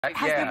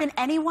Has there been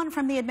anyone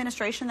from the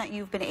administration that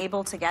you've been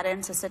able to get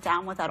in to sit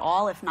down with at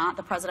all, if not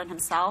the president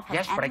himself?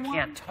 Yes, but I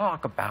can't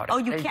talk about it. Oh,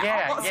 you can't?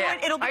 Yeah,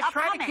 so it'll be I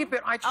try upcoming. to keep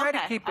it. I try to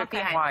keep it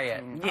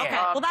quiet. Yeah. Okay.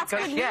 Well, that's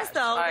good news,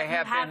 though. I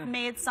that you have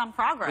made some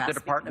progress. With the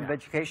Department of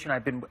Education,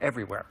 I've been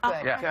everywhere.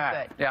 Good.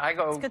 Yeah. Good. Yeah, I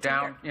go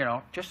down. You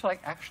know, just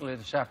like actually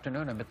this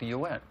afternoon, I'm at the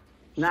UN.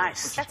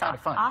 Nice. Which is kind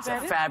of fun.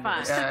 Awesome.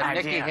 Fabulous.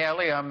 Nikki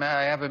Haley,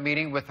 I have a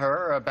meeting with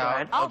her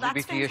about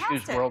LGBT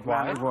issues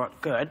worldwide.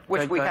 Good.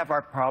 Which we have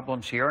our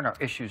problems here and our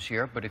issues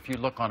here, but if you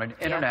look on an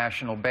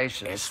international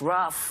basis, it's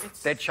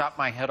rough. They'd chop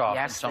my head off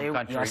in some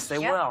countries. Yes, they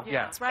will.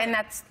 Yeah. That's right. And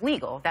that's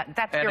legal. That's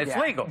and your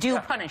legal. due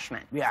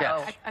punishment. Yeah.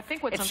 So I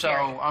think what's so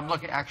I'm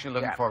actually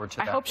looking forward to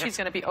that. I hope she's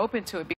going to be open to it.